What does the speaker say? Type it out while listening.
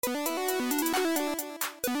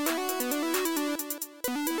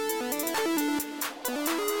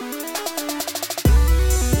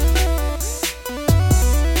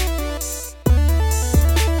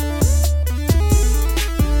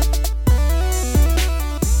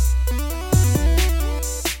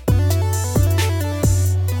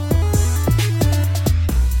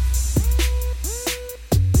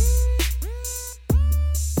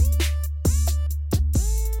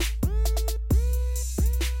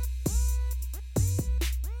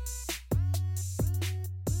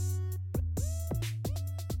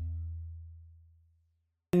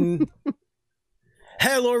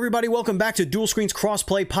Hello, everybody. Welcome back to Dual Screens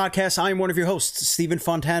Crossplay Podcast. I am one of your hosts, Stephen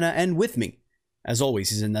Fontana, and with me, as always,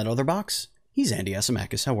 he's in that other box. He's Andy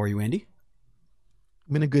Asimakis. How are you, Andy?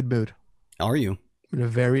 I'm in a good mood. How are you? I'm in a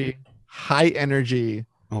very high energy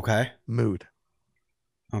mood.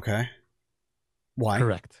 Okay. Why?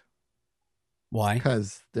 Correct. Why?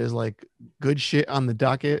 Because there's like good shit on the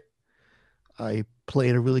docket. I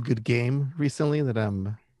played a really good game recently that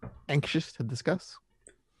I'm anxious to discuss.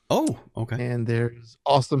 Oh, okay. And there's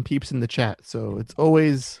awesome peeps in the chat. So it's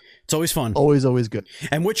always fun. Always good.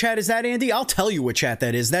 And what chat is that, Andy? I'll tell you what chat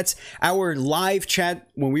that is. That's our live chat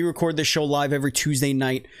when we record this show live every Tuesday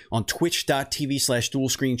night on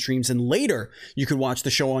twitch.tv/dualscreenstreams. And later, you can watch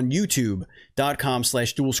the show on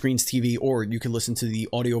youtube.com/dualscreens.tv, or you can listen to the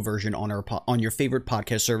audio version on your favorite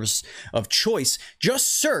podcast service of choice.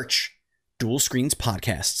 Just search Dual Screens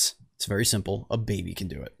Podcasts. It's very simple. A baby can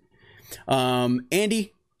do it.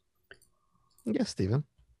 Andy? Yes, Steven.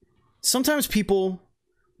 Sometimes people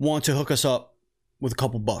want to hook us up with a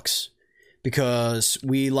couple bucks because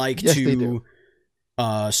we like to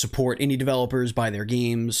support indie developers, buy their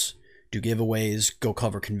games, do giveaways, go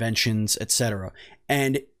cover conventions, etc.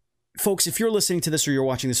 And folks, if you're listening to this or you're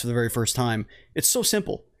watching this for the very first time, it's so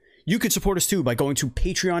simple. You could support us too by going to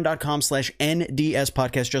patreon.com/NDS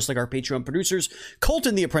podcast, just like our Patreon producers,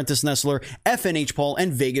 Colton the Apprentice Nestler, FNH Paul,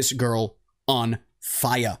 and Vegas Girl on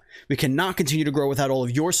fire. We cannot continue to grow without all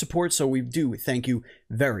of your support, so we do thank you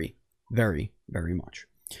very, very, very much.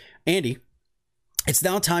 Andy, it's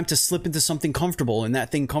now time to slip into something comfortable, and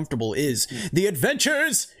that thing comfortable is the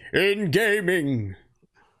adventures in gaming.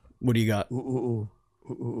 What do you got? Well,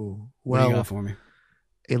 what do you got for me?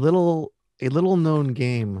 A little known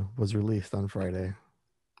game was released on Friday.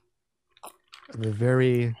 A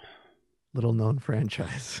very little known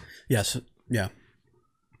franchise. Yes. Yeah.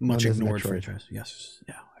 Much ignored franchise. Yes.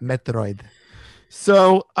 Yeah. Metroid.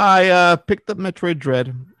 So I picked up Metroid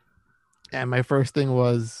Dread, and my first thing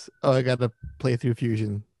was, I got to play through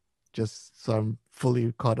Fusion, just so I'm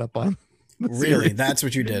fully caught up on the Really? series. That's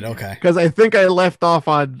what you did? Okay. Because I think I left off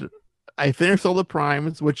on, I finished all the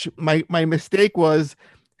primes, which my mistake was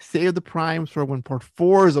save the primes for when Part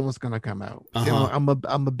 4 is almost going to come out. You know, I'm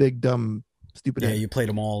a big dumb stupid. Yeah, you played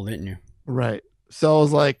them all, didn't you? Right. So I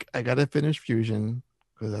was like, I got to finish Fusion,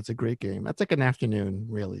 because that's a great game. That's like an afternoon,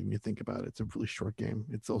 really, when you think about it. It's a really short game.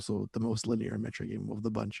 It's also the most linear Metroid game of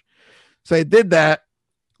the bunch. So I did that.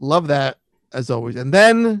 Love that, as always. And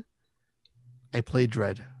then I played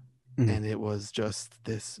Dread. And it was just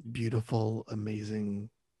this beautiful,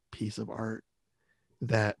 amazing piece of art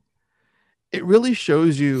that it really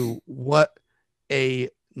shows you what a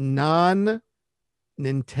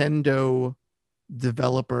non-Nintendo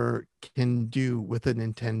developer can do with a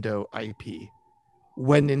Nintendo IP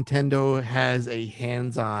when Nintendo has a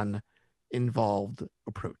hands-on involved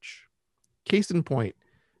approach. Case in point,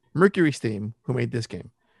 Mercury Steam, who made this game,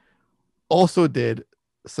 also did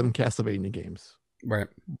some Castlevania games. Right.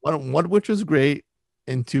 One which was great,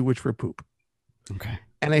 and two which were poop. Okay.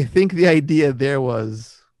 And I think the idea there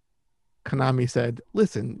was, Konami said,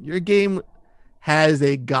 listen, your game has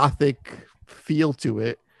a gothic feel to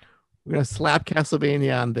it. We're going to slap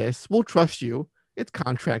Castlevania on this. We'll trust you. It's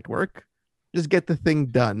contract work. Just get the thing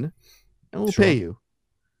done, and we'll pay you.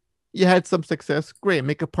 You had some success. Great.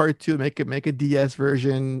 Make a part 2. Make a DS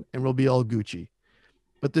version, and we'll be all Gucci.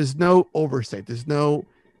 But there's no oversight. There's no,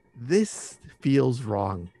 this feels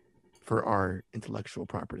wrong for our intellectual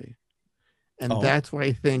property. And that's why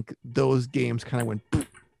I think those games kind of went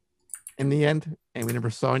in the end, and we never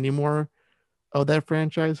saw any more of that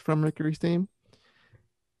franchise from Mercury Steam.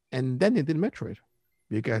 And then they did Metroid.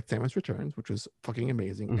 You got Samus Returns, which was fucking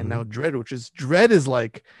amazing. And now Dread, Dread is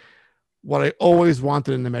like what I always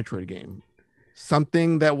wanted in the Metroid game.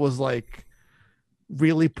 Something that was like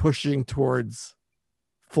really pushing towards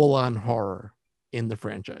full-on horror in the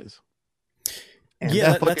franchise. And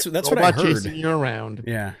yeah, that's what I heard. Chasing you around,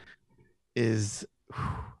 is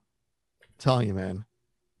telling you, man.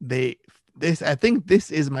 I think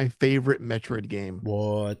this is my favorite Metroid game.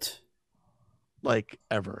 What? like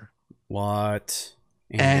ever. What?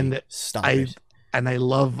 Andy, And stop I it. and I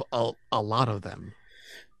love a lot of them.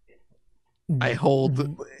 I hold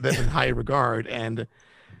them in high regard, and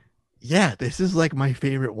yeah, this is like my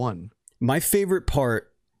favorite one. My favorite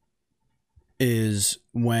part is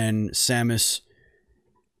when Samus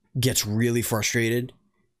gets really frustrated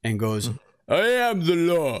and goes, "I am the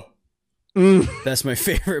law." That's my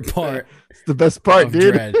favorite part. It's the best part, of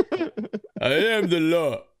dude. Dread. I am the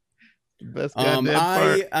law. Best goddamn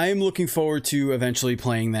part. I am looking forward to eventually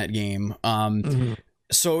playing that game.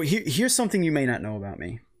 So here's something you may not know about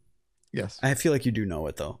me. Yes. I feel like you do know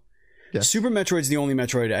it though. Yes. Super Metroid's the only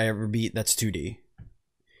Metroid I ever beat that's 2D.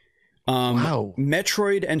 Wow.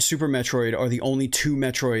 Metroid and Super Metroid are the only two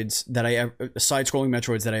Metroids that side-scrolling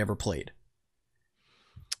Metroids that I ever played.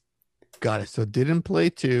 Got it. So didn't play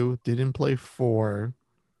 2, didn't play 4.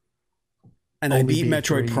 And I beat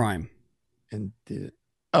Metroid Prime. And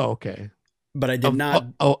okay. But I did not...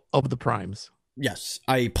 Of the Primes. Yes.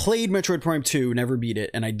 I played Metroid Prime 2, never beat it,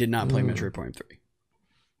 and I did not play Metroid Prime 3.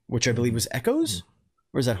 Which I believe was Echoes?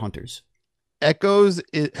 Or is that Hunters? Echoes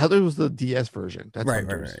was the DS version. That's right,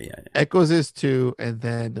 Hunters. Right. Yeah. Echoes is 2, and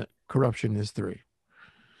then Corruption is 3.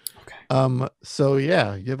 Okay. So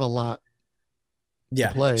yeah, you have a lot to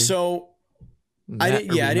play. So I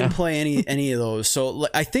didn't play any of those. So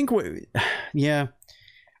I think I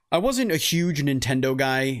wasn't a huge Nintendo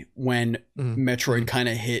guy when Metroid kind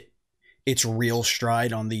of hit its real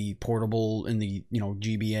stride on the portable in the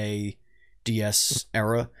GBA DS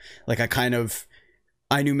era. Like I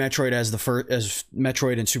knew Metroid as as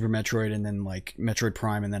Metroid and Super Metroid, and then like Metroid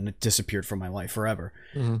Prime, and then it disappeared from my life forever.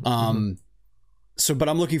 So, but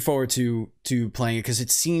I'm looking forward to playing it because it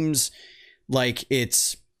seems like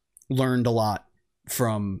it's learned a lot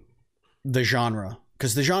from the genre,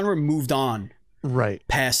 because the genre moved on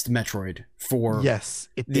past Metroid for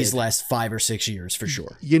these last 5 or 6 years for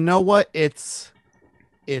sure. You know what? It's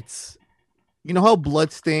you know how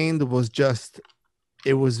Bloodstained was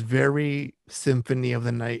it was very Symphony of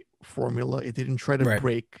the Night formula. It didn't try to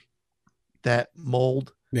break that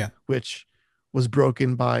mold, which was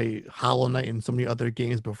broken by Hollow Knight and so many other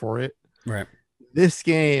games before it. Right. This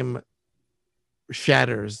game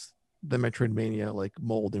shatters the Metroidvania like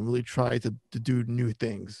mold and really tries to do new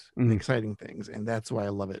things, and exciting things, and that's why I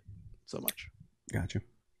love it so much. Gotcha.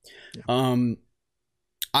 Yeah.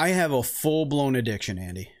 I have a full-blown addiction,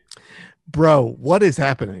 Andy. Bro, what is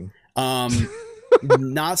happening?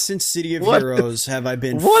 Not since City of Heroes have I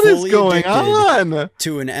been what fully is going addicted on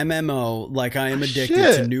to an MMO like I am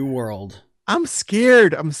addicted to New World. I'm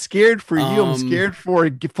scared. I'm scared for you. I'm scared for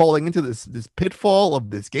falling into this pitfall of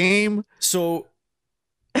this game. So,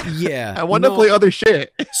 yeah. I want to play other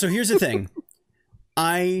shit. So here's the thing.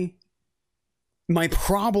 My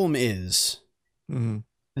problem is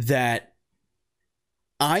that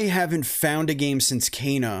I haven't found a game since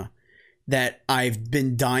Kena that I've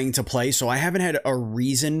been dying to play, so I haven't had a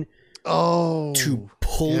reason to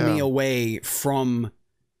pull me away from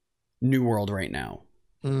New World right now.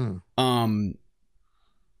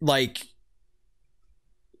 Like,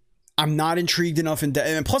 I'm not intrigued enough,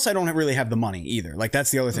 and plus I don't really have the money either. Like,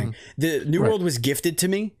 that's the other thing. The New World was gifted to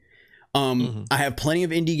me. I have plenty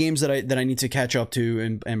of indie games that I need to catch up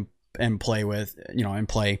to and play with, and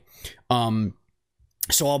play.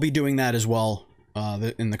 So I'll be doing that as well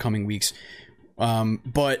in the coming weeks.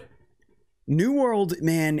 But New World,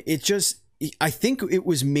 man, I think it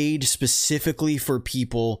was made specifically for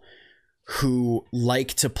people who like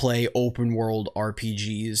to play open world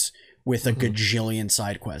RPGs with a gajillion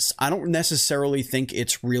side quests. I don't necessarily think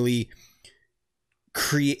it's really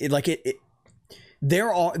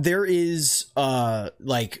there is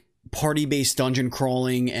like party-based dungeon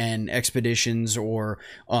crawling and expeditions or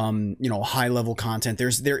high level content.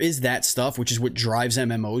 There is that stuff, which is what drives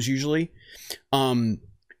MMOs usually.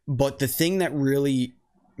 But the thing that really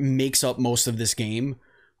makes up most of this game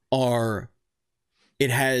it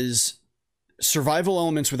has survival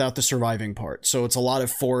elements without the surviving part. So it's a lot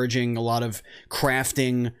of foraging, a lot of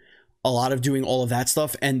crafting, a lot of doing all of that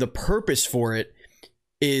stuff. And the purpose for it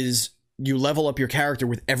is you level up your character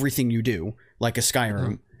with everything you do, like a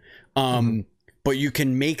Skyrim. But you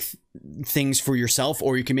can make things for yourself,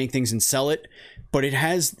 or you can make things and sell it. But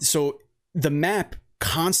the map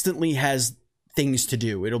constantly has things to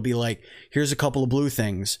do. It'll be like, here's a couple of blue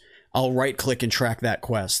things. I'll right click and track that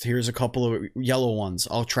quest. Here's a couple of yellow ones.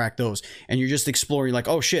 I'll track those. And you're just exploring like,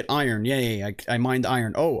 oh shit, iron. Yeah. I mined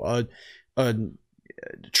iron. Oh, a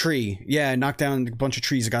tree. Yeah, I knocked down a bunch of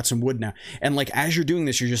trees. I got some wood now. And like, as you're doing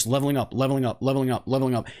this, you're just leveling up.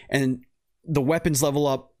 And the weapons level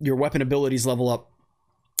up. Your weapon abilities level up.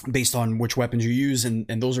 based on which weapons you use, and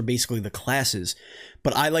those are basically the classes.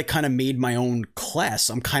 But I like kind of made my own class.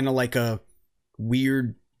 I'm kind of like a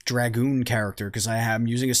weird dragoon character because I'm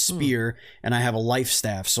using a spear and I have a life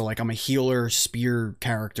staff. So like I'm a healer spear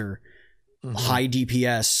character, high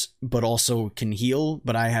DPS, but also can heal.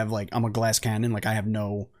 But I have like, I'm a glass cannon, like I have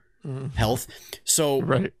no health. So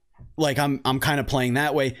Right. like I'm kind of playing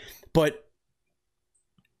that way. But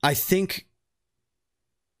I think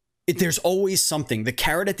there's always something. The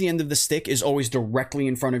carrot at the end of the stick is always directly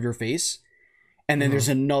in front of your face. And then there's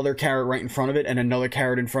another carrot right in front of it and another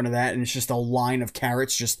carrot in front of that. And it's just a line of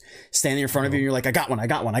carrots just standing in front of you. And you're like, I got one, I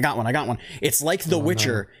got one, I got one, I got one. It's like The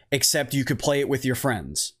Witcher, except you could play it with your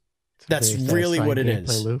friends. That's really what it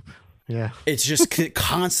is. Loop. Yeah. It's just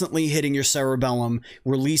constantly hitting your cerebellum,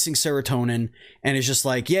 releasing serotonin, and it's just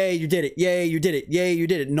like, yay, you did it, yay, you did it, yay, you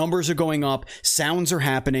did it. Numbers are going up, sounds are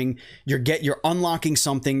happening, you're unlocking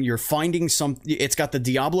something, you're finding something. It's got the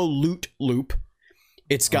Diablo loot loop.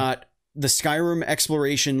 It's got the Skyrim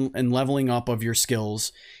exploration and leveling up of your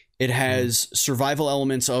skills. It has survival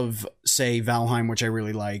elements of, say, Valheim, which I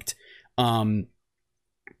really liked.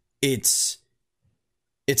 It's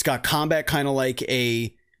got combat kind of like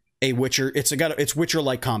a Witcher. It's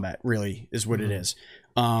Witcher-like combat, really, is what it is.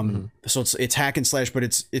 So it's hack and slash, but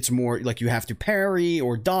it's more like you have to parry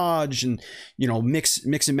or dodge and, you know, mix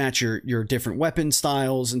and match your different weapon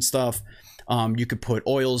styles and stuff. You could put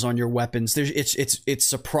oils on your weapons. It's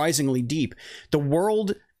surprisingly deep. The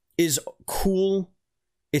world is cool.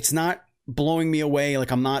 It's not blowing me away.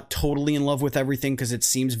 Like, I'm not totally in love with everything because it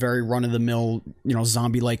seems very run-of-the-mill, you know,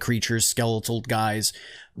 zombie-like creatures, skeletal guys.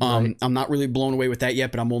 Right. I'm not really blown away with that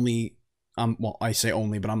yet, but well, I say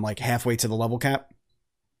only, but I'm like halfway to the level cap.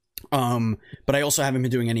 But I also haven't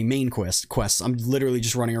been doing any main quests. I'm literally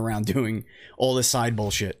just running around doing all this side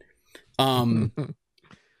bullshit. One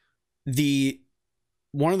of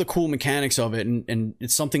the cool mechanics of it, and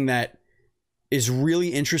it's something that is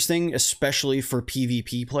really interesting, especially for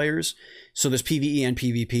PvP players. So there's PvE and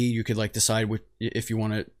PvP. You could like decide if you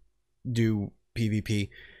want to do PvP.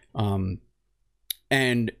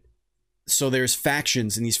 And so there's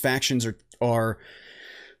factions, and these factions are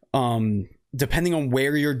depending on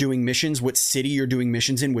where you're doing missions, what city you're doing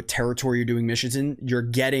missions in, what territory you're doing missions in, you're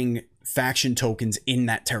getting faction tokens in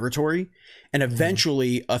that territory. And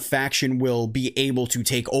eventually a faction will be able to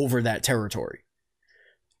take over that territory.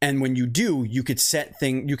 And when you do, you could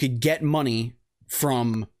you could get money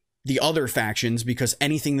from the other factions because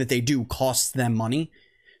anything that they do costs them money.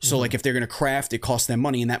 So like if they're going to craft, it costs them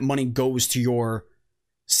money, and that money goes to your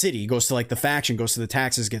city, goes to like the faction, goes to the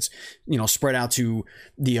taxes, gets, you know, spread out to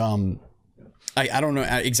the, I don't know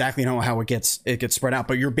exactly how it gets spread out,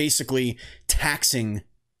 but you're basically taxing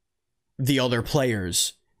the other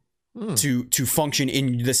players to function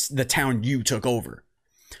in the town you took over.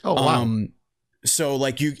 Oh, wow. So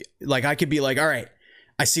like I could be like, all right,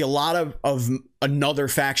 I see a lot of another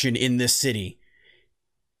faction in this city,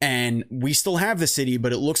 and we still have the city,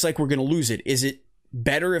 but it looks like we're going to lose it. Is it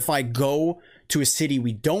better if I go to a city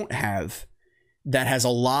we don't have that has a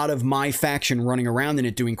lot of my faction running around in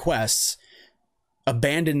it doing quests,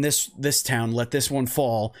 abandon this town, let this one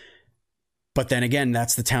fall, but then again,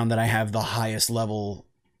 that's the town that I have the highest level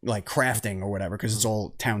like crafting or whatever, because it's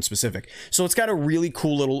all town specific. So it's got a really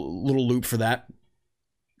cool little loop for that.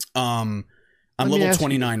 I'm level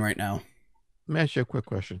 29 right now. Let me ask you a quick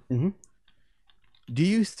question. Mm-hmm. Do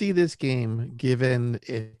you see this game, given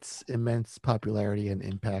its immense popularity and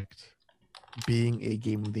impact, being a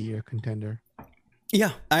Game of the Year contender?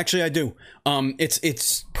 Yeah, actually I do.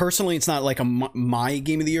 It's personally, it's not like my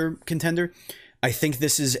Game of the Year contender. I think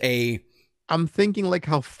this is I'm thinking like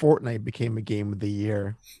how Fortnite became a Game of the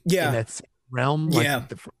Year. Yeah. In that same realm. Like yeah.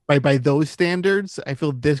 By those standards, I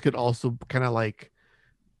feel this could also kind of like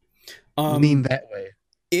lean that way.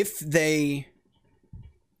 If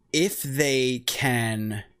they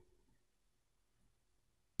can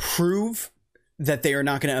prove that they are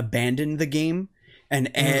not going to abandon the game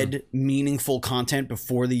and add meaningful content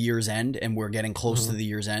before the year's end, and we're getting close to the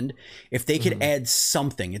year's end, if they could add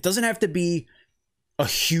something, it doesn't have to be a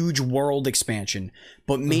huge world expansion,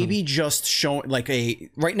 but maybe just show like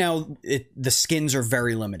right now the skins are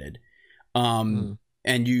very limited. And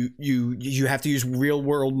you have to use real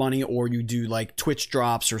world money, or you do like Twitch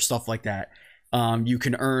drops or stuff like that. You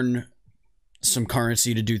can earn some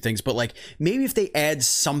currency to do things, but like maybe if they add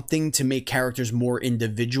something to make characters more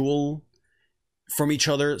individual from each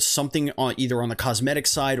other, something on either on the cosmetic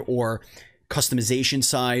side or customization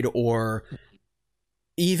side, or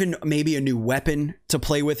even maybe a new weapon to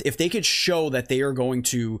play with. If they could show that they are going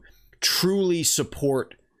to truly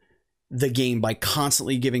support the game by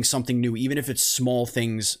constantly giving something new, even if it's small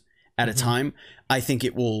things at a time, I think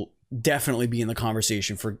it will definitely be in the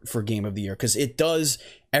conversation for Game of the Year, because it does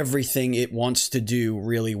everything it wants to do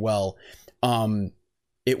really well.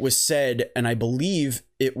 It was said, and I believe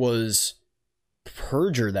it was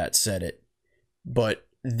Purger that said it, but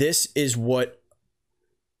this is what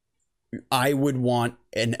I would want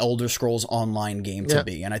an Elder Scrolls Online game to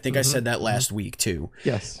be, and I think I said that last week too.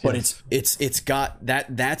 Yes, but it's got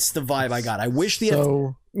that. That's the vibe I got. I wish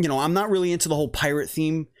I'm not really into the whole pirate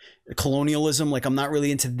theme, colonialism. Like, I'm not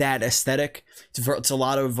really into that aesthetic. It's a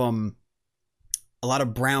lot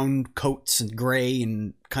of brown coats and gray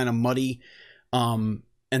and kind of muddy.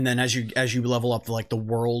 And then as you level up, like the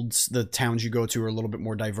worlds, the towns you go to are a little bit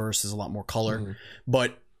more diverse. There's a lot more color,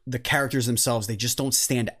 but the characters themselves, they just don't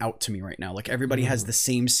stand out to me right now. Like, everybody has the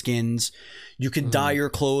same skins. You could dye your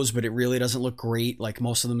clothes, but it really doesn't look great. Like,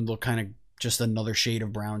 most of them look kind of just another shade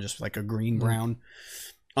of brown, just like a green brown.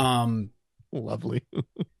 Lovely.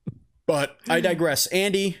 But I digress.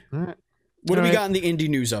 Andy, what do we got in the indie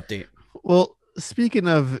news update? Well, speaking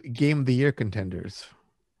of Game of the Year contenders,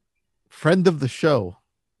 friend of the show,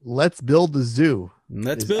 Let's Build a Zoo.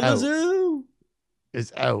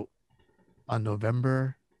 Is out on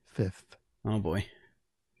November 5th. Oh boy.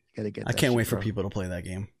 Gotta get I can't wait for people to play that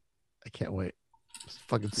game. I can't wait. Just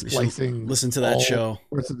fucking splicing. Listen to that show.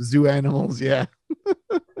 Or some zoo animals, yeah.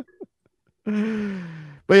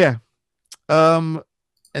 But yeah.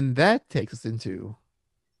 And that takes us into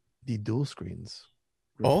the dual screens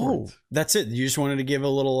report. Oh, that's it. You just wanted to give a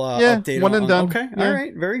little update. One and done. Okay, yeah. All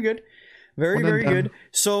right, very good. Very good.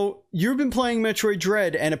 So you've been playing Metroid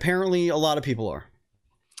Dread, and apparently a lot of people are.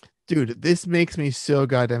 Dude, this makes me so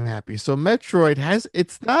goddamn happy. So Metroid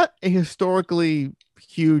it's not a historically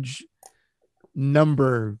huge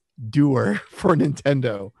number doer for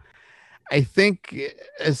Nintendo. I think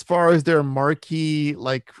as far as their marquee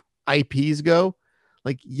like IPs go,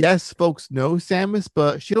 like, yes, folks know Samus,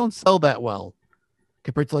 but she don't sell that well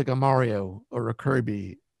compared to like a Mario or a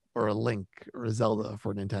Kirby or a Link or a Zelda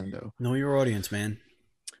for Nintendo. Know your audience, man.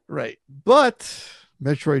 Right. But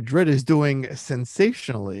Metroid Dread is doing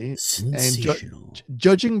sensationally. Sensational. And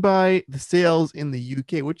judging by the sales in the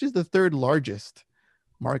UK, which is the third largest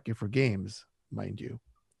market for games, mind you.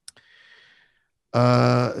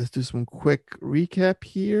 Let's do some quick recap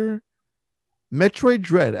here. Metroid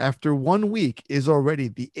Dread, after 1 week, is already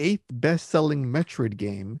the 8th best-selling Metroid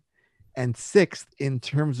game and 6th in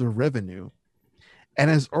terms of revenue, and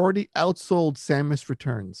has already outsold Samus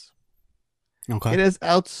Returns. Okay. It has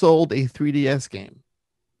outsold a 3DS game,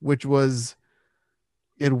 which was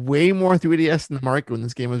it had way more 3DS in the market when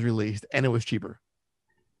this game was released, and it was cheaper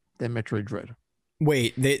than Metroid Dread.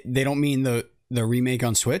 Wait, they don't mean the remake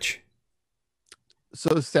on Switch?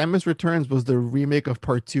 So Samus Returns was the remake of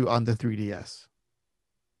Part 2 on the 3DS.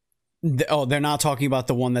 They're not talking about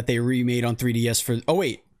the one that they remade on 3DS for... Oh,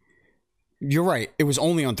 wait. You're right. It was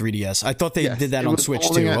only on 3DS. I thought they did that on Switch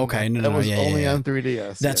too. Okay, no, it was only on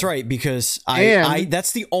 3DS. That's right, because I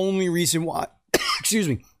that's the only reason why. Excuse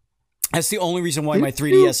me. That's the only reason why my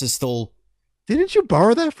 3DS is still. Didn't you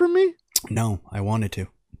borrow that from me? No, I wanted to.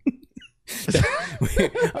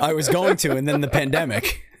 I was going to, and then the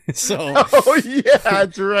pandemic. So. Oh yeah,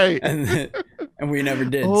 that's right. And we never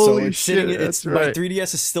did. Holy so it's shit, sitting. It's my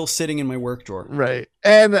 3DS is still sitting in my work drawer. Right.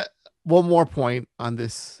 And one more point on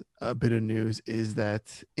this bit of news is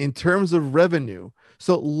that in terms of revenue,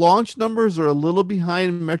 so launch numbers are a little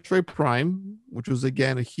behind Metroid Prime, which was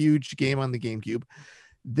again a huge game on the GameCube.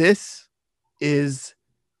 This is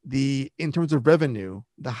in terms of revenue,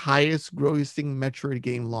 the highest grossing Metroid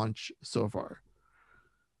game launch so far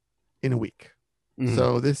in a week. Mm-hmm.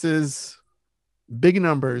 So this is big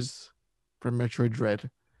numbers for Metroid Dread,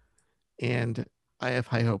 and I have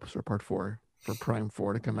high hopes for Part 4, for Prime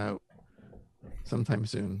 4 to come out sometime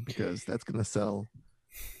soon, because that's going to sell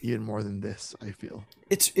even more than this, I feel.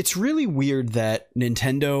 It's really weird that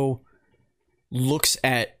Nintendo looks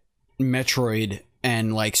at Metroid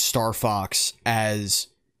and like Star Fox as,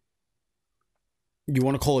 you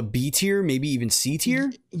want to call it B tier, maybe even C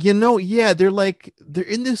tier? Yeah, they're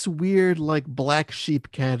in this weird like black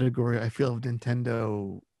sheep category, I feel, of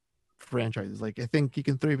Nintendo franchises. Like, I think you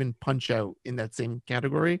can throw even Punch-Out in that same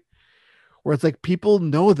category, where it's like people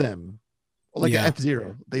know them, like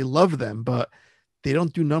F-Zero. They love them, but they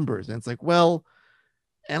don't do numbers. And it's like, well,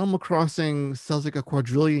 Animal Crossing sells like a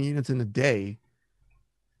quadrillion units in a day.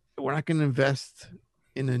 We're not going to invest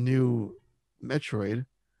in a new Metroid.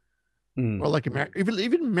 Or like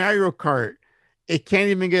even Mario Kart. It can't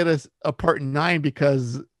even get us a Part 9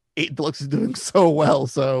 because 8 Deluxe is doing so well.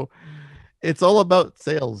 So it's all about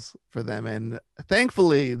sales for them, and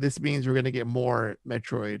thankfully, this means we're going to get more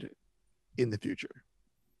Metroid in the future.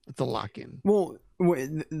 It's a lock in. Well,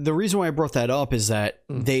 the reason why I brought that up is that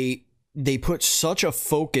Mm. they put such a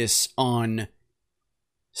focus on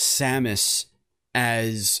Samus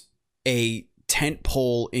as a tent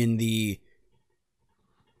pole in the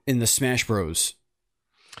Smash Bros.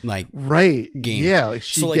 Like Right. game. Yeah. Like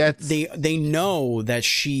she so like gets. they know that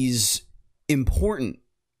she's important.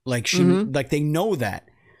 Like Mhm. like they know that.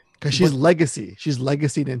 Because she's But- legacy. She's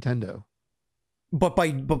legacy Nintendo. But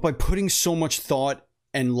by putting so much thought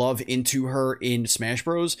and love into her in Smash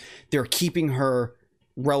Bros, they're keeping her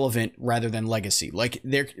relevant rather than legacy. Like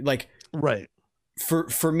they're like Right.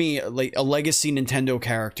 for me, like a legacy Nintendo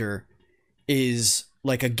character is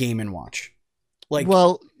like a Game and Watch. Like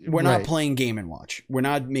Well, we're not right. playing Game and Watch. We're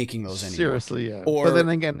not making those anymore. Seriously, yeah. Or but then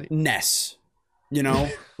again, Ness. You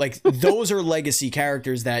know, like those are legacy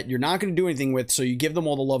characters that you're not going to do anything with, so you give them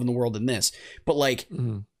all the love in the world in this. But like,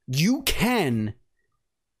 you can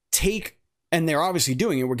take, and they're obviously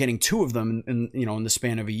doing it. We're getting two of them, in the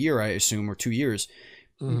span of a year, I assume, or 2 years.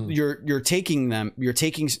 You're taking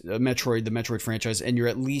Metroid, the Metroid franchise, and you're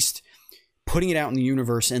at least putting it out in the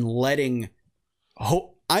universe and letting.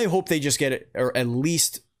 I hope they just get it, or at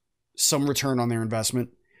least some return on their investment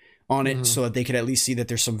on it, so that they could at least see that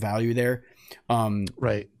there's some value there.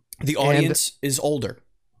 Right. The audience is older.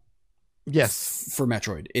 Yes. For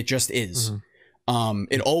Metroid. It just is.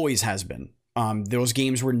 It always has been. Those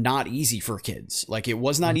games were not easy for kids. Like it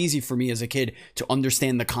was not easy for me as a kid to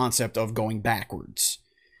understand the concept of going backwards.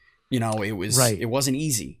 It wasn't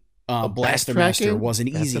easy. Blaster Master wasn't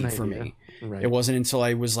easy for me. Right. It wasn't until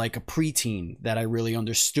I was like a preteen that I really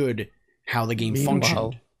understood how the game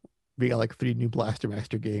functioned. We got like 3 new Blaster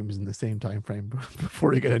Master games in the same time frame before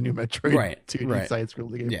we get a new Metroid 2D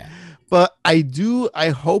side-scrolling game. Yeah. But I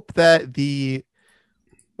hope that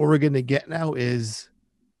what we're gonna get now is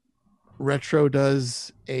Retro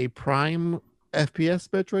does a Prime FPS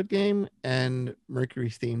Metroid game and Mercury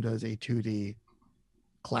Steam does a 2D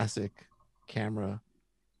classic camera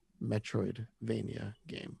Metroidvania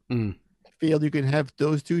game. I feel you can have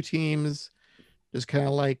those two teams just kind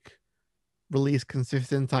of like release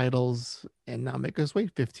consistent titles and not make us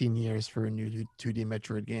wait 15 years for a new 2D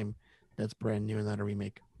Metroid game that's brand new and not a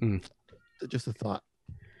remake. Just a thought.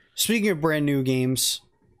 Speaking of brand new games,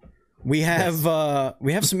 we have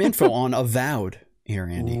some info on Avowed here,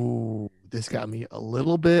 Andy. Ooh, this got me a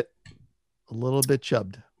little bit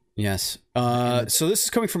chubbed. Yes. So this is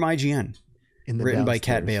coming from IGN, written by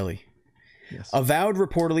Kat Bailey. Yes. Avowed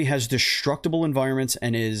reportedly has destructible environments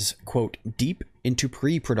and is, quote, deep into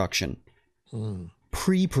pre-production.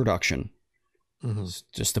 Pre-production.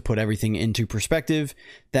 Just to put everything into perspective,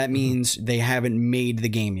 that means they haven't made the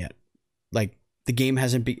game yet. Like the game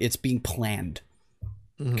it's being planned.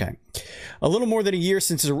 Okay. A little more than a year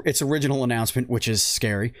since its original announcement, which is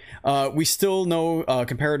scary. We still know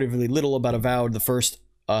comparatively little about Avowed,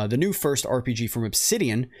 the new first RPG from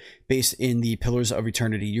Obsidian, based in the Pillars of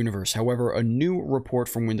Eternity universe. However, a new report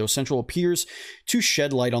from Windows Central appears to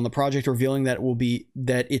shed light on the project, revealing that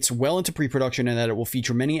it's well into pre-production and that it will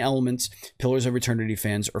feature many elements Pillars of Eternity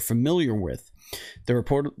fans are familiar with. They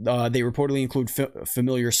reportedly include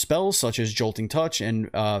familiar spells such as Jolting Touch and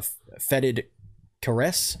Fetid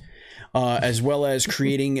Caress, as well as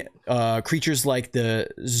creating creatures like the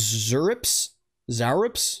Zarups.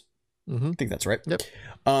 I think that's right. Yep.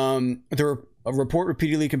 The report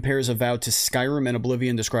repeatedly compares Avowed to Skyrim and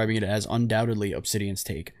Oblivion, describing it as undoubtedly Obsidian's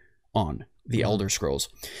take on the Elder Scrolls.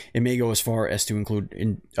 It may go as far as to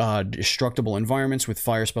include destructible environments with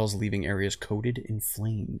fire spells leaving areas coated in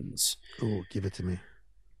flames. Ooh, give it to me.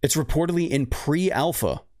 It's reportedly in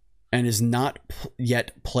pre-alpha and is not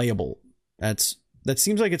yet playable. That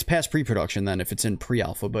seems like it's past pre-production then if it's in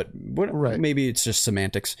pre-alpha, but maybe it's just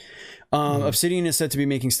semantics. Obsidian is said to be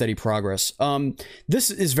making steady progress. This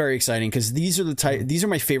is very exciting because these are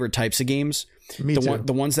my favorite types of games. Me too.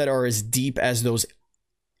 The ones that are as deep as those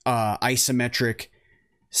isometric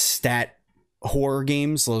stat horror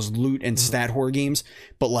games, those loot and stat horror games,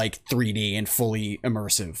 but like 3D and fully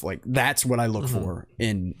immersive. Like that's what I look for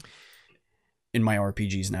in my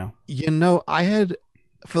RPGs now.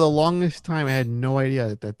 For the longest time, I had no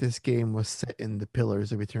idea that this game was set in the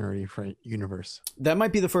Pillars of Eternity universe. That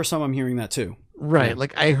might be the first time I'm hearing that too. Right. Yeah.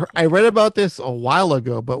 Like I read about this a while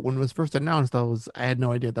ago, but when it was first announced, I had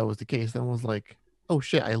no idea that was the case. Then I was like, oh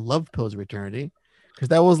shit, I love Pillars of Eternity. Because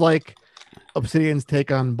that was like Obsidian's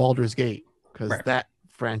take on Baldur's Gate. Because that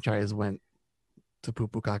franchise went to poo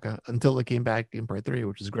poo caca until it came back in part 3,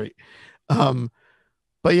 which is great. But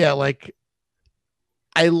yeah, like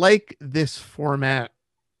I like this format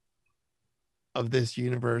of this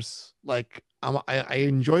universe. Like I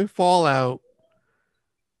enjoy Fallout,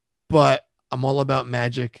 but I'm all about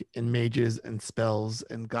magic and mages and spells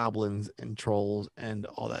and goblins and trolls and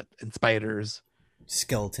all that and spiders,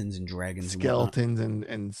 Skeletons and dragons and whatnot. skeletons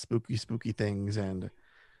and spooky things. And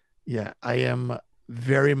yeah, I am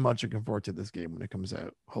very much looking forward to this game when it comes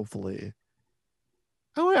out. Hopefully,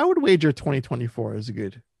 I would wager 2024 is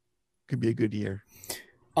could be a good year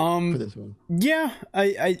for this one. Yeah,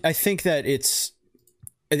 I think that it's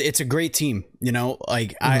a great team. You know,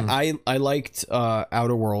 like I liked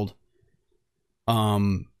Outer World,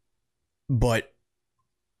 but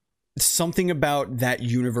something about that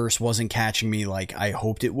universe wasn't catching me like I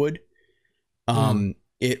hoped it would.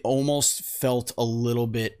 It almost felt a little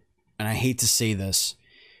bit, and I hate to say this,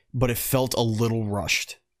 but it felt a little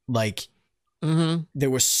rushed. Like there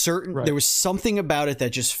was something about it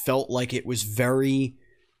that just felt like it was very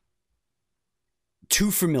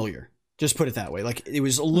too familiar. Just put it that way. Like it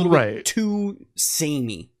was a little bit too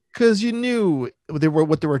samey. Because you knew what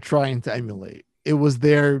they were trying to emulate. It was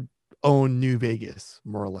their own New Vegas,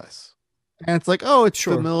 more or less. And it's like, oh, it's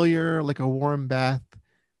familiar, like a warm bath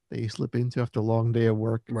that you slip into after a long day of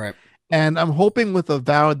work. Right. And I'm hoping with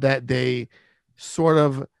Avowed that they sort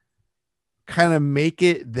of kind of make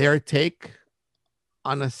it their take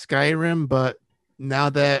on a Skyrim, but now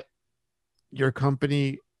that your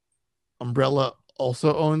company Umbrella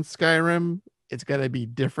also owns Skyrim, it's got to be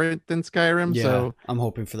different than Skyrim. Yeah, so I'm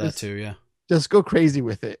hoping for that too. Yeah. Just go crazy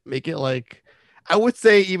with it. Make it like, I would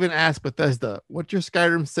say even ask Bethesda, what's your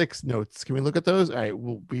Skyrim 6 notes? Can we look at those? All right,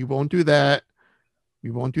 we won't do that. We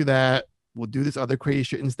won't do that. We'll do this other crazy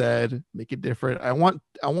shit instead. Make it different. I want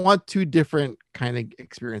two different kind of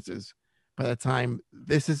experiences by the time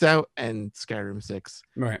this is out and Skyrim 6,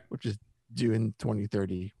 right, which is due in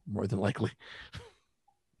 2030, more than likely.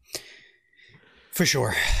 For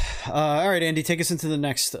sure. All right, Andy, take us into the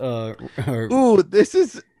next. Ooh, this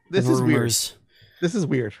is weird. This is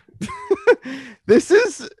weird. This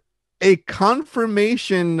is a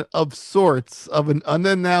confirmation of sorts of an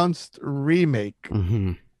unannounced remake.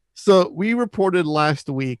 So we reported last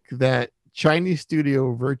week that Chinese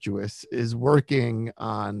studio Virtuous is working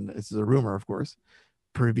on, this is a rumor, of course,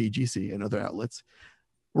 per VGC and other outlets,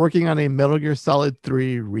 working on a Metal Gear Solid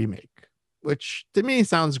 3 remake, which to me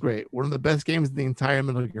sounds great. One of the best games in the entire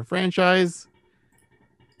Metal Gear franchise.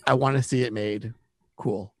 I want to see it made.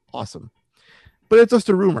 Cool. Awesome. But it's just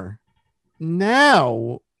a rumor.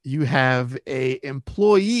 Now you have a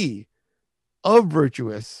employee of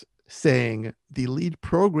Virtuous saying, the lead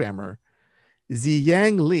programmer,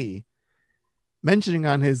 Ziyang Li, mentioning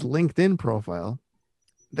on his LinkedIn profile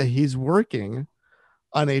that he's working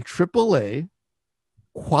on a AAA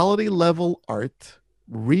quality level art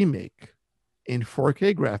remake in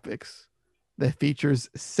 4K graphics that features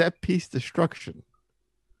set piece destruction.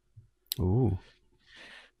 Ooh.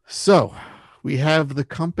 So we have the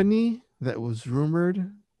company that was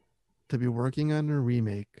rumored to be working on a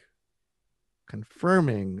remake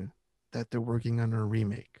confirming that they're working on a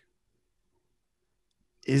remake.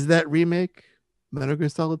 Is that remake Metal Gear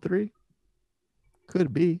Solid 3?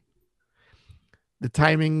 Could be. The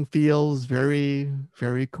timing feels very,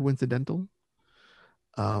 very coincidental.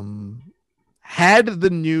 Had the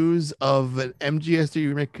news of an MGS3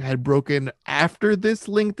 remake had broken after this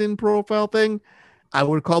LinkedIn profile thing, I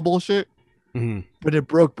would call bullshit. But it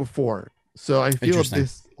broke before. So I feel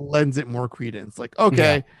this lends it more credence. Like,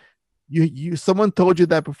 okay, you someone told you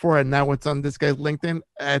that before and now it's on this guy's LinkedIn.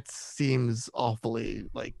 That seems awfully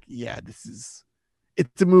like, yeah,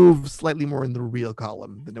 it's a move slightly more in the real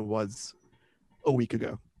column than it was a week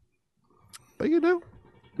ago. But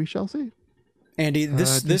we shall see. Andy,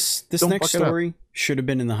 this next story should have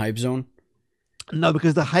been in the hype zone. No,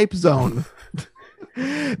 because the hype zone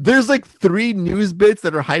there's like 3 news bits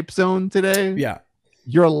that are hype zone today. Yeah.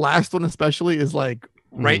 Your last one especially is like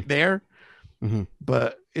right there.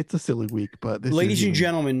 But it's a silly week. But this ladies and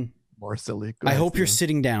gentlemen, more silly. I hope you're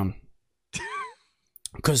sitting down.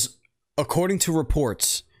 Because according to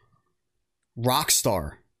reports,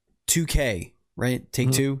 Rockstar 2K, right?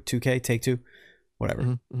 Take Two, 2K, Take Two,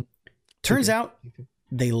 whatever. Turns out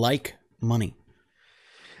they like money.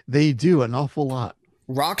 They do an awful lot.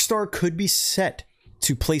 Rockstar could be set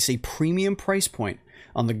to place a premium price point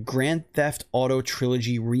on the Grand Theft Auto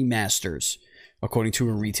Trilogy remasters, according to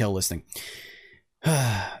a retail listing.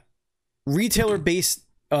 Retailer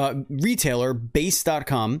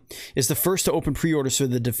Base.com is the first to open pre-orders for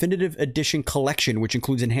the Definitive Edition collection, which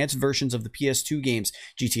includes enhanced versions of the PS2 games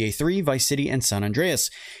GTA 3, Vice City, and San Andreas.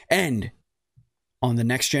 And on the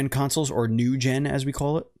next-gen consoles, or new gen as we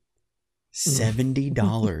call it,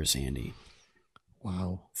 $70, Andy.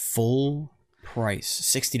 Wow. Full price,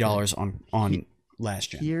 $60 on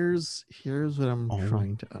last gen. Here's what I'm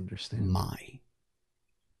trying to understand. My.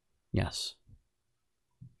 Yes.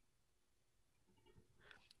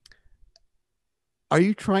 Are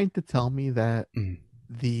you trying to tell me that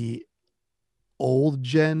the old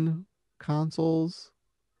gen consoles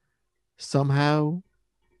somehow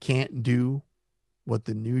can't do what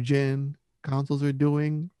the new gen consoles are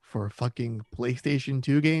doing for fucking PlayStation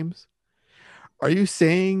 2 games? Are you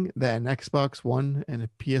saying that an Xbox One and a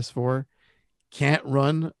PS4 can't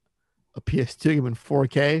run a PS2 game in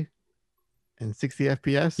 4K and 60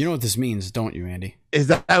 FPS? You know what this means, don't you, Andy? Is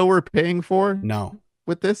that what we're paying for? No.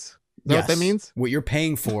 With this? Is that what that means? What you're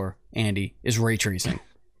paying for, Andy, is ray tracing.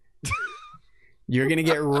 You're gonna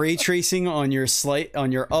get ray tracing on your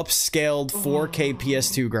upscaled 4K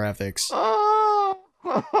PS2 graphics,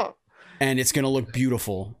 and it's gonna look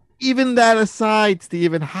beautiful. Even that aside,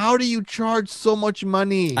 Steven, how do you charge so much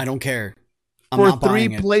money? I don't care. For 3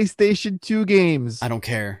 PlayStation 2 games. I don't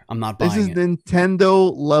care. I'm not buying it. This is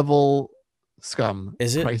Nintendo level scum.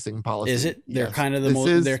 Is it pricing policy? Is it? They're kind of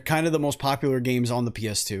the most popular games on the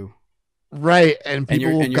PS2. Right, and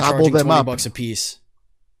people will gobble them up. $20 a piece.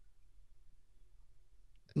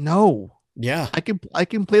 No. Yeah. I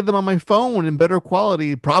can play them on my phone in better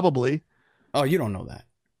quality, probably. Oh, you don't know that.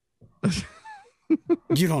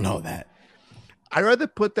 You don't know that. I'd rather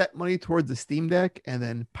put that money towards the Steam Deck and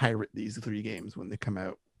then pirate these 3 games when they come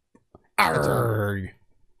out. That's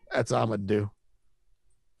all I'm gonna do.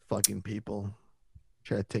 Fucking people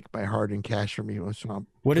try to take my hard-earned cash from me.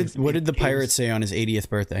 What did the pirate say on his 80th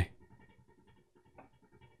birthday?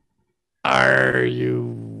 Are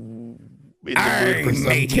you in the mood for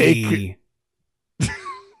some cake?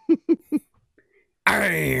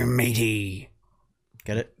 I'm matey.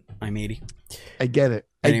 Get it? I'm 80. I get it.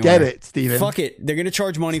 Anyway, I get it, Steven. Fuck it. They're going to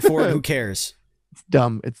charge money for it. Who cares? It's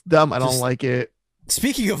dumb. It's dumb. I don't like it.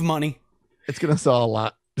 Speaking of money. It's going to sell a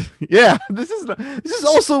lot. Yeah. This is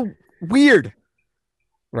also weird.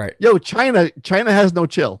 Right. Yo, China has no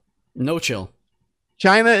chill. No chill.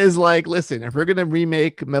 China is like, listen, if we're going to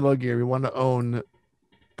remake Metal Gear, we want to own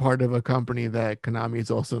part of a company that Konami is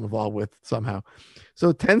also involved with somehow.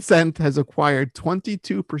 So Tencent has acquired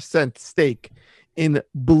 22% stake in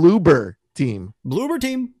Bloober Team. Bloober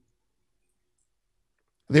Team.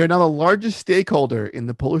 They are now the largest stakeholder in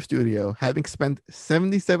the Polish studio, having spent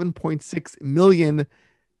 77.6 million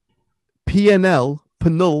PNL,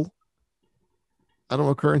 PNL, I don't know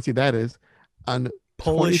what currency that is, on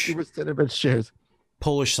Polish 22% of its shares.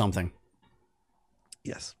 Polish something.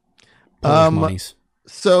 Yes. Polish monies.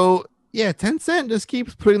 So yeah, Tencent just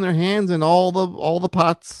keeps putting their hands in all the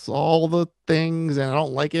pots, all the things, and I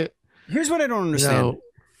don't like it. Here's what I don't understand.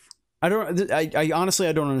 I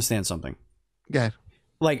honestly don't understand something. Yeah.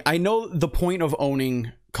 Like, I know the point of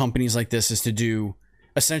owning companies like this is to do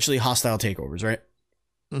essentially hostile takeovers, right?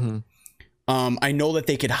 Mm-hmm. I know that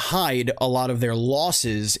they could hide a lot of their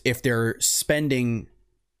losses if they're spending,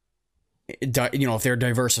 if they're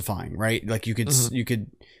diversifying, right? Like you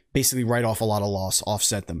could basically write off a lot of loss,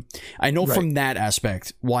 offset them. I know from that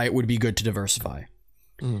aspect why it would be good to diversify.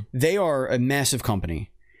 Mm. They are a massive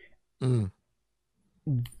company. Mm.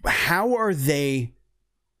 How are they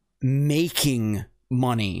making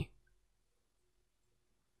money?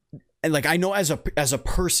 And like, I know as a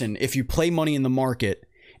person, if you play money in the market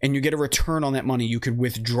and you get a return on that money, you could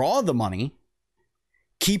withdraw the money,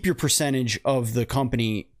 keep your percentage of the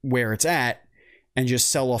company where it's at, and just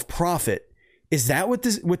sell off profit. Is that what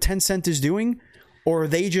Tencent is doing? Or are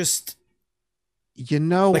they just,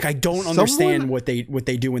 like, I don't understand what they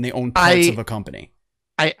do when they own parts of a company.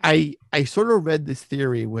 I sort of read this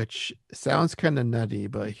theory, which sounds kind of nutty,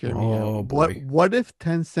 but hear me out. Boy. What if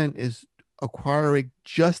Tencent is acquiring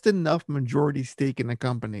just enough majority stake in a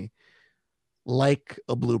company, like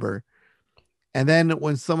a Bloober, and then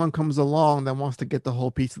when someone comes along that wants to get the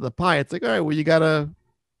whole piece of the pie, it's like, all right, well, you gotta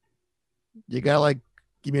like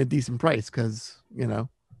give me a decent price because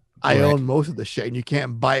I own most of the shit, and you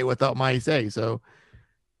can't buy it without my say. So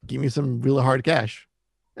give me some really hard cash.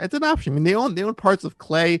 That's an option. I mean, they own parts of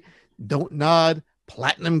Clay, Don't Nod,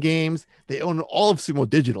 Platinum Games. They own all of Sumo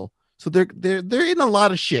Digital. So they're in a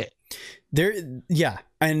lot of shit.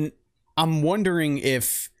 And I'm wondering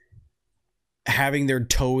if having their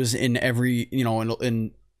toes in every,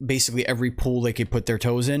 in basically every pool they could put their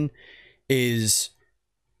toes in is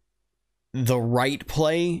the right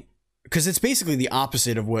play, because it's basically the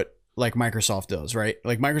opposite of what like Microsoft does, right?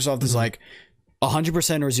 Like Microsoft is like 100%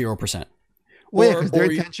 or 0%. Well, yeah, because their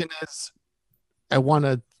intention is, I want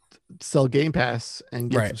to sell Game Pass and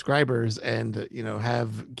get subscribers and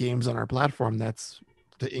have games on our platform. That's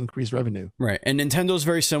to increase revenue. Right. And Nintendo's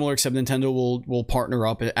very similar, except Nintendo will partner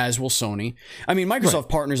up, as will Sony. I mean, Microsoft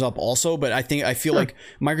partners up also, but I feel like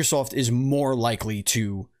Microsoft is more likely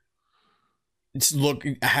to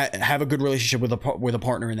have a good relationship with a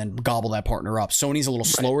partner and then gobble that partner up. Sony's a little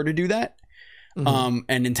slower to do that. And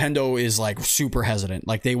Nintendo is like super hesitant.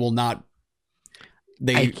 Like they will not.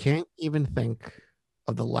 I can't even think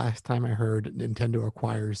of the last time I heard Nintendo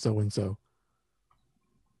acquires so and so.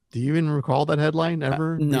 Do you even recall that headline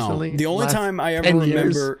ever? No. Recently? The only time I ever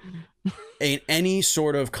remember any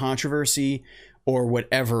sort of controversy or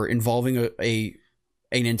whatever involving a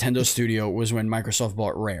Nintendo studio was when Microsoft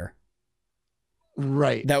bought Rare.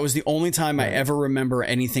 Right. That was the only time I ever remember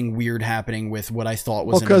anything weird happening with what I thought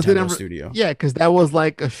was a Nintendo studio. Yeah, because that was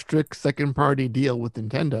like a strict second-party deal with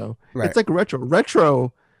Nintendo. Right. It's like Retro.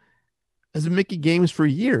 Retro has been making games for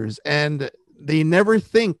years, and they never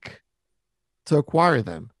think to acquire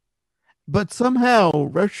them. But somehow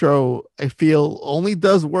Retro, I feel, only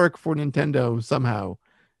does work for Nintendo somehow,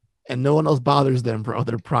 and no one else bothers them for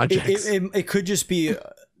other projects. It could just be a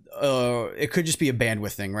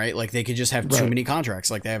bandwidth thing, right? Like they could just have too many contracts.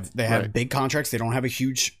 Like they have big contracts. They don't have a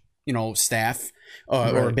huge, staff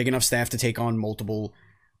or a big enough staff to take on multiple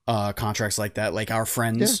contracts like that. Like our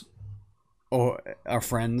friends or our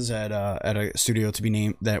friends at a studio to be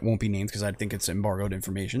named that won't be named because I think it's embargoed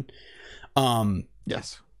information.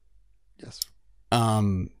 Yes.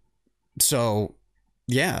 So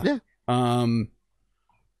yeah. I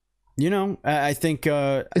think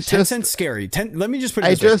Tencent's scary. Let me just put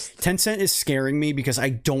it this way. Tencent is scaring me because I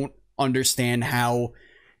don't understand how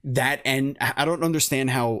I don't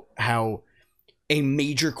understand how a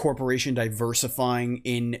major corporation diversifying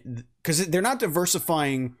because they're not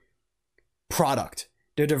diversifying product.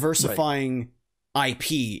 They're diversifying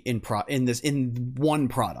IP in one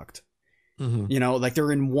product. Like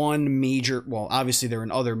they're in one major, well, obviously they're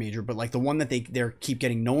in other major, but like the one that they keep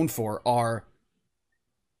getting known for are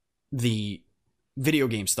the video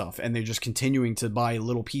game stuff, and they're just continuing to buy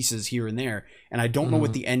little pieces here and there, and I don't know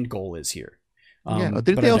what the end goal is here.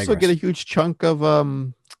 Didn't they also get a huge chunk of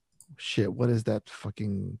what is that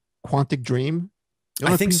fucking Quantic Dream?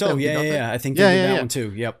 I think so. Yeah. I think they did that one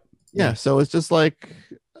too. Yep. Yeah. So it's just like,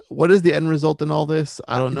 what is the end result in all this?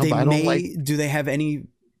 I don't know. But I don't do they have any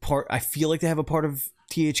part? I feel like they have a part of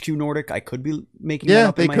THQ Nordic. I could be making that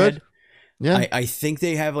up in my head. Yeah. I think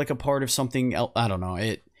they have like a part of something else. I don't know.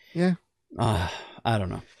 I don't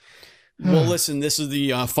know. Well, listen, this is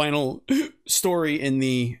the final story in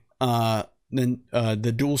the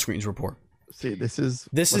dual screens report. See, this is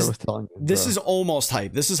what I was telling you. This is almost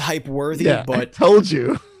hype. This is hype worthy, but I told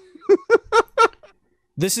you.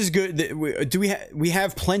 This is good. We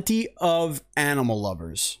have plenty of animal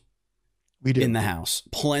lovers. We do in the house.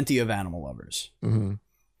 Plenty of animal lovers.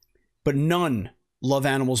 But none love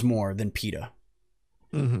animals more than PETA.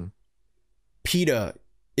 PETA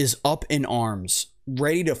is up in arms,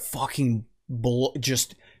 ready to fucking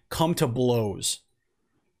just come to blows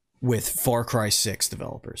with Far Cry 6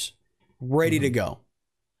 developers. Ready to go.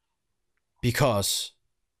 Because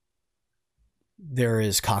there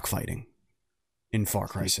is cockfighting in Far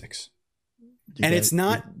Cry 6. And it's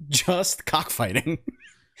not just cockfighting.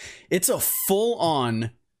 It's a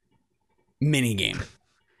full-on minigame.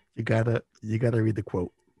 You gotta read the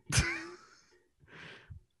quote.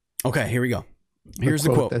 Okay, here we go. Here's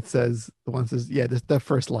the quote that says, this the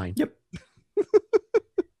first line. Yep.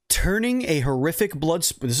 Turning a horrific blood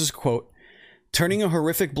sport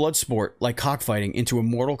like cockfighting into a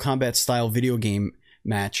Mortal Kombat style video game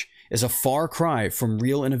match is a far cry from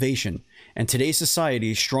real innovation, and today's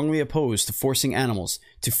society is strongly opposed to forcing animals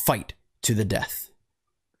to fight to the death.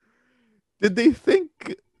 Did they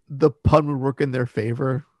think the pun would work in their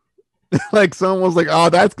favor? Like someone was like, "Oh,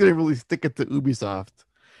 that's gonna really stick it to Ubisoft."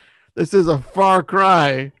 This is a far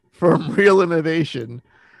cry from real innovation.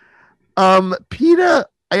 PETA,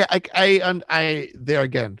 I there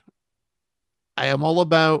again. I am all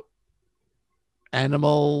about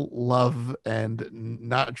animal love and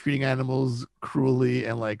not treating animals cruelly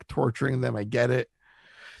and like torturing them. I get it.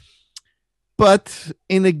 But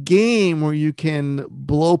in a game where you can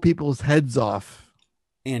blow people's heads off,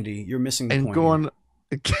 Andy, you're missing the point. And go on.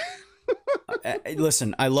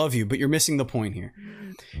 Listen, I love you, but you're missing the point here.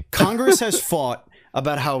 Congress has fought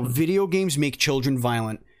about how video games make children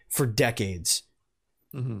violent for decades.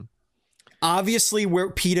 Obviously, where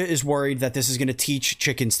PETA is worried that this is going to teach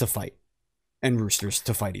chickens to fight and roosters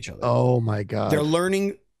to fight each other. Oh my God. They're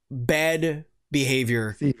learning bad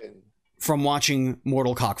behavior from watching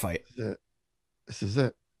Mortal Cockfight. This is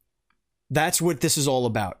it. That's what this is all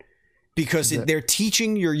about. Because they're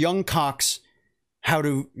teaching your young cocks how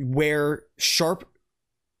to wear sharp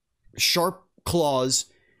sharp claws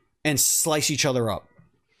and slice each other up.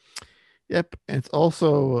 Yep. And it's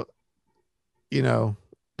also, you know,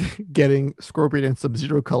 getting Scorpion and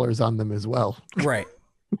Sub-Zero colors on them as well. Right.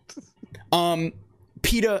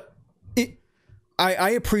 PETA, I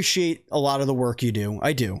appreciate a lot of the work you do.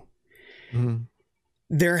 I do. Mm-hmm.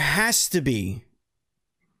 There has to be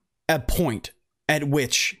a point at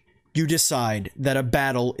which you decide that a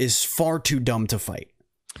battle is far too dumb to fight.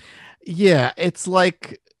 Yeah, it's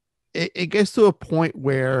like it gets to a point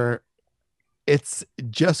where it's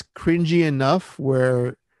just cringy enough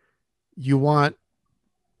where you want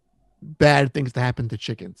bad things to happen to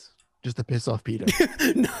chickens just to piss off PETA.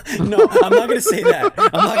 No, I'm not going to say that.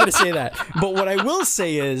 I'm not going to say that. But what I will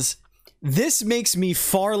say is this makes me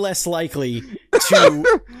far less likely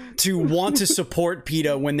to want to support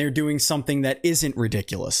PETA when they're doing something that isn't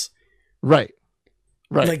ridiculous. Right.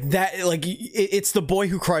 Like that, like it's the boy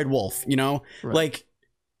who cried wolf, you know? Right. Like,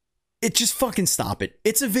 it just fucking stop it.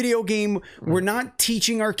 It's a video game. We're not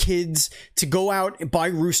teaching our kids to go out and buy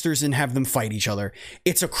roosters and have them fight each other.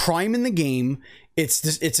 It's a crime in the game. It's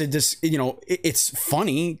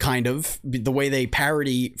funny, kind of, the way they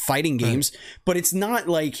parody fighting games, but it's not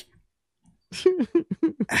like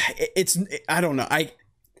I don't know.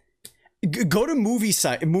 Go to movie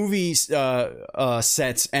sets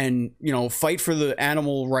and, you know, fight for the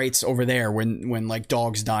animal rights over there when like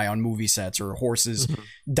dogs die on movie sets or horses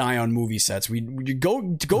die on movie sets. We go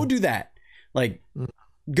do that. Like,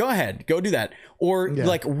 go ahead, go do that. Or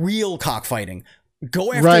like real cockfighting.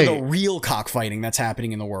 Go after the real cockfighting that's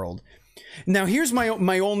happening in the world. Now, here's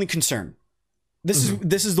my only concern. This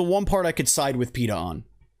is the one part I could side with PETA on.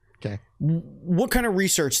 Okay. What kind of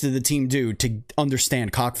research did the team do to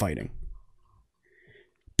understand cockfighting?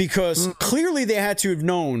 Because clearly they had to have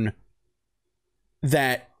known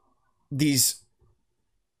that these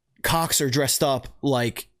cocks are dressed up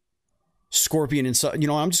like Scorpion and so, you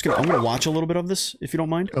know, I'm gonna watch a little bit of this if you don't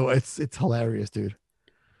mind. Oh, it's hilarious, dude.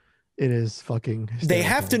 It is fucking hysterical. They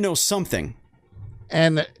have to know something.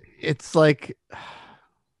 And it's like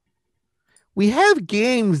we have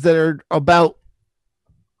games that are about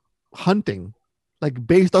hunting, like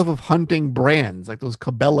based off of hunting brands, like those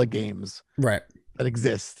Cabela games. Right. That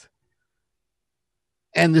exist,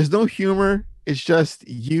 and there's no humor. It's just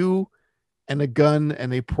you and a gun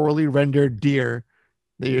and a poorly rendered deer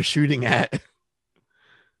that you're shooting at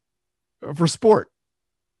for sport,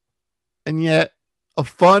 and yet a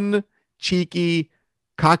fun, cheeky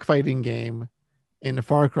cockfighting game in a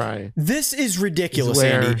Far Cry. This is ridiculous,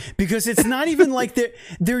 Andy, because it's not even like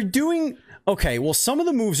they're doing. Okay, well, some of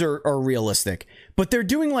the moves are realistic, but they're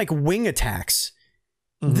doing like wing attacks.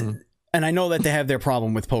 And I know that they have their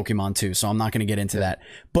problem with Pokemon too, so I'm not going to get into that.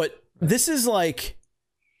 But this is like...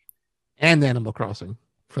 And Animal Crossing,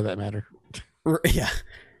 for that matter. Yeah.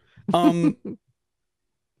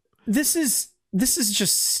 This is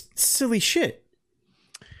just silly shit.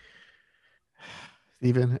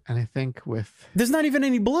 Steven, and I think with... There's not even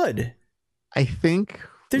any blood. I think...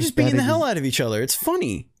 They're just beating the hell out of each other. It's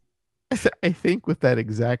funny. I think with that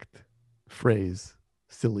exact phrase,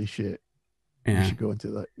 silly shit, yeah. we should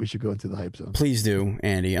go into the hype zone. Please do,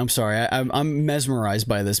 Andy. I'm sorry. I'm mesmerized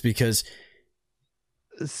by this because...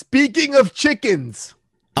 Speaking of chickens...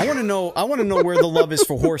 I want to know where the love is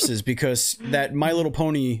for horses, because that My Little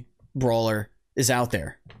Pony brawler is out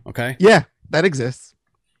there. Okay? Yeah, that exists.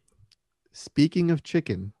 Speaking of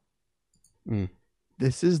chicken,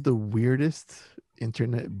 this is the weirdest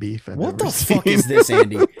internet beef I've ever seen. What the fuck is this,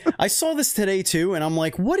 Andy? I saw this today too, and I'm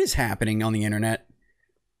like, what is happening on the internet?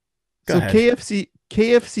 Go ahead.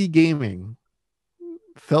 KFC Gaming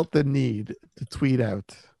felt the need to tweet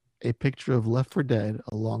out a picture of Left 4 Dead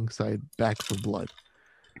alongside Back 4 Blood,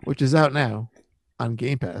 which is out now on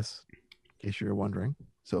Game Pass, in case you're wondering.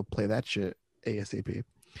 So play that shit ASAP.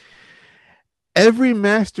 Every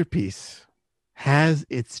masterpiece has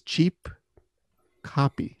its cheap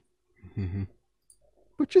copy,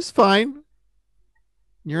 which is fine.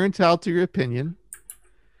 You're entitled to your opinion.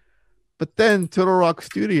 But then Turtle Rock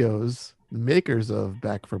Studios, the makers of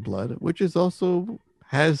Back 4 Blood, which is also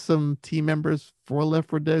has some team members for Left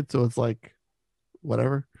 4 Dead, so it's like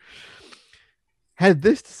whatever, had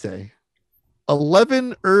this to say: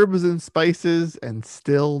 11 herbs and spices and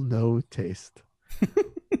still no taste.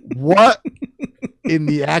 What in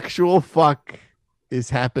the actual fuck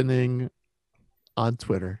is happening on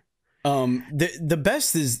Twitter? The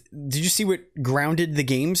best is, did you see what Grounded the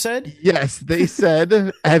Game said? Yes, they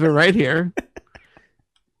said, I have it right here.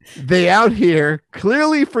 They out here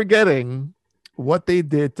clearly forgetting what they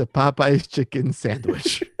did to Popeye's chicken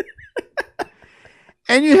sandwich.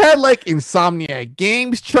 And you had like Insomniac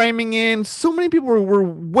Games chiming in. So many people were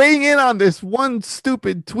weighing in on this one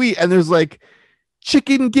stupid tweet. And there's like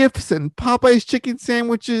chicken gifts and Popeye's chicken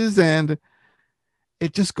sandwiches. And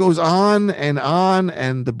it just goes on.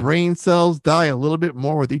 And the brain cells die a little bit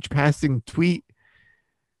more with each passing tweet.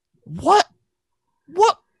 What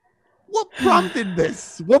prompted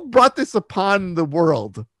this? What brought this upon the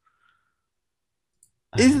world?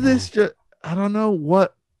 Is this just, I don't know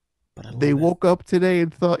what. They woke up today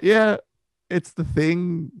and thought, yeah, it's the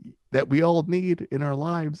thing that we all need in our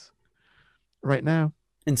lives right now.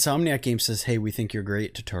 Insomniac Games says, hey, we think you're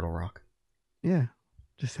great to Turtle Rock. Yeah.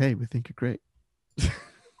 Just, hey, we think you're great.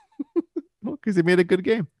 Well, because they made a good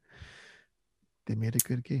game.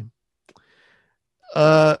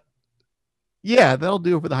 Yeah, that'll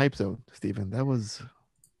do it for the hype zone, Steven. That was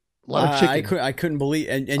a lot of chicken. I couldn't believe,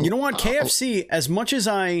 and you know what? KFC, as much as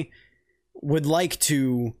I would like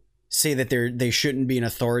to say that they shouldn't be an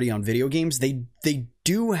authority on video games, they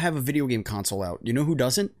do have a video game console out. You know who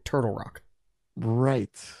doesn't? Turtle Rock. Right.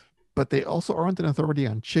 But they also aren't an authority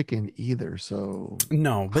on chicken either. So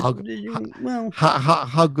no, but how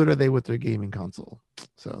good are they with their gaming console?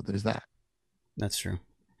 So there's that. That's true.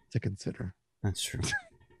 To consider. That's true.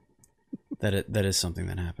 that is something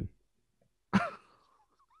that happened.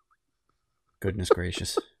 Goodness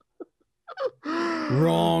gracious.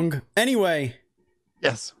 Wrong. Anyway.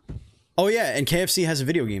 Yes. Oh yeah, and KFC has a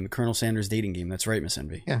video game, the Colonel Sanders dating game. That's right, Miss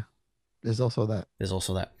Envy. Yeah. There's also that.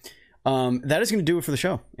 That is going to do it for the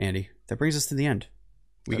show, Andy. That brings us to the end.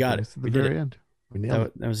 We got it. We did it. We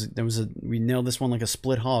nailed it. We nailed this one like a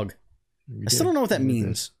split hog. I still don't know what that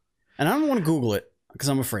means, and I don't want to Google it because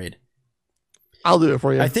I'm afraid. I'll do it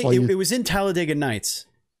for you. I think it was in Talladega Nights.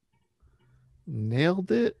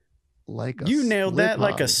 Nailed it like a you nailed that hog.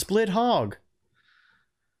 Like a split hog.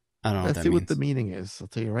 I don't know. Let's see what the meaning is. I'll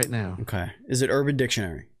tell you right now. Okay, is it Urban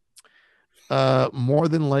Dictionary? More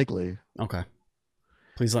than likely. Okay.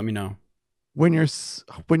 Please let me know. When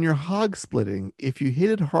you're hog splitting, if you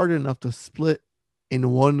hit it hard enough to split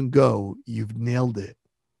in one go, you've nailed it.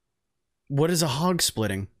 What is a hog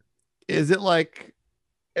splitting? Is it like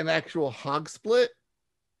an actual hog split?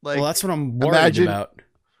 Like, well, that's what I'm worried about.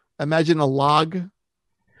 Imagine a log.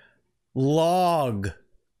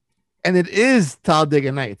 And it is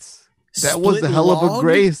Talladega Nights. That was a hell of a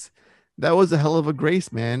grace. That was a hell of a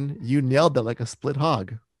grace, man. You nailed that like a split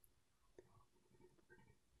hog.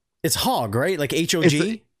 It's hog, right? Like HOG?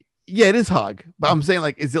 Yeah, it is hog. But I'm saying,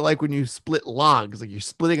 like, is it like when you split logs? Like you're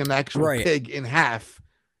splitting an actual pig in half?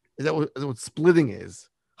 Is that what splitting is?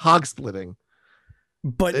 Hog splitting.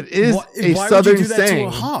 But it is why southern would you do that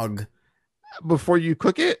saying. To a hog? Before you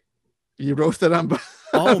cook it, you roast it on.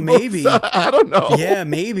 Oh, maybe. I don't know. Yeah,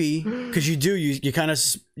 maybe. Because you do. You kind of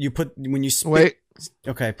you put when you spit. Wait.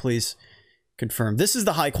 Okay, please confirm. This is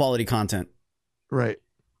the high quality content. Right.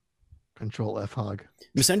 Control F hog.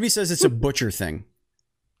 Miss Envy says it's a butcher thing.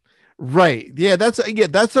 Right. Yeah, that's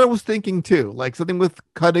what I was thinking too. Like something with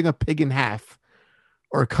cutting a pig in half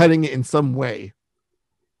or cutting it in some way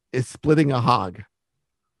is splitting a hog.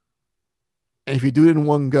 And if you do it in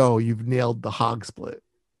one go, you've nailed the hog split.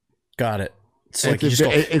 Got it. It's like you just go,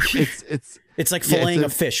 it's like filleting a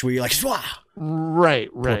fish where you're like, swah! Right.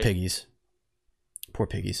 Poor piggies.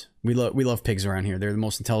 We love pigs around here. They're the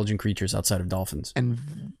most intelligent creatures outside of dolphins. And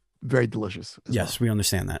very delicious. Yes, we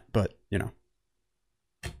understand that. But,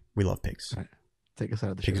 we love pigs. Right. Take us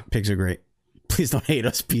out of the show. Pigs are great. Please don't hate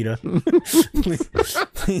us, PETA.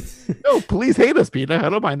 please. No, please hate us, PETA. I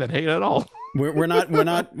don't mind that hate at all. We're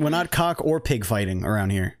not cock or pig fighting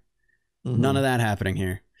around here. Mm-hmm. None of that happening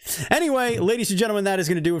here. Anyway, ladies and gentlemen, that is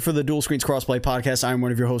going to do it for the Dual Screens Crossplay podcast. I'm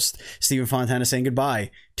one of your hosts, Stephen Fontana, saying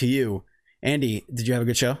goodbye to you. Andy, did you have a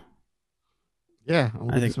good show? Yeah,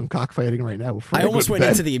 I think some cockfighting right now. I almost went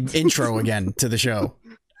into the intro again to the show.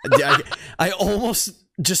 I almost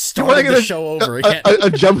just started the show over again. A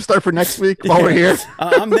jump start for next week while we're here.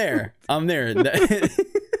 I'm there.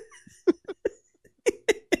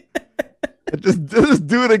 Just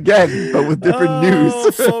do it again, but with different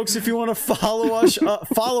news. Folks, if you want to follow us.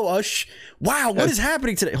 Wow, what is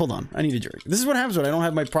happening today? Hold on, I need a drink. This is what happens when I don't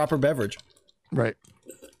have my proper beverage. Right.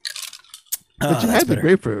 But you had the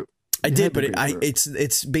grapefruit. I did, but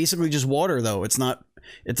it's basically just water though. It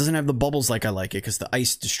doesn't have the bubbles like I like it because the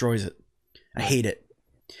ice destroys it. I hate it.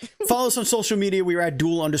 Follow us on social media. We are at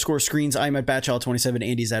dual_screens. I'm at Batchild27.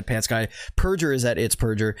 Andy's at PatsGuy. Purger is at It's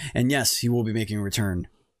Purger. And yes, he will be making a return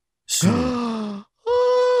soon.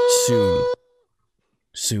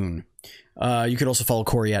 Soon. You could also follow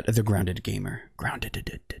Corey at The Grounded Gamer.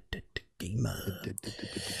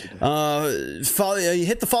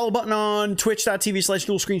 Hit the follow button on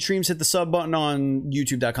twitch.tv/dual-screen-streams. Hit the sub button on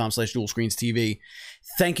youtube.com/dual-screens-tv.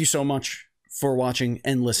 Thank you so much for watching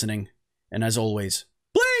and listening. And as always,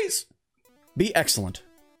 please be excellent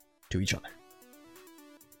to each other.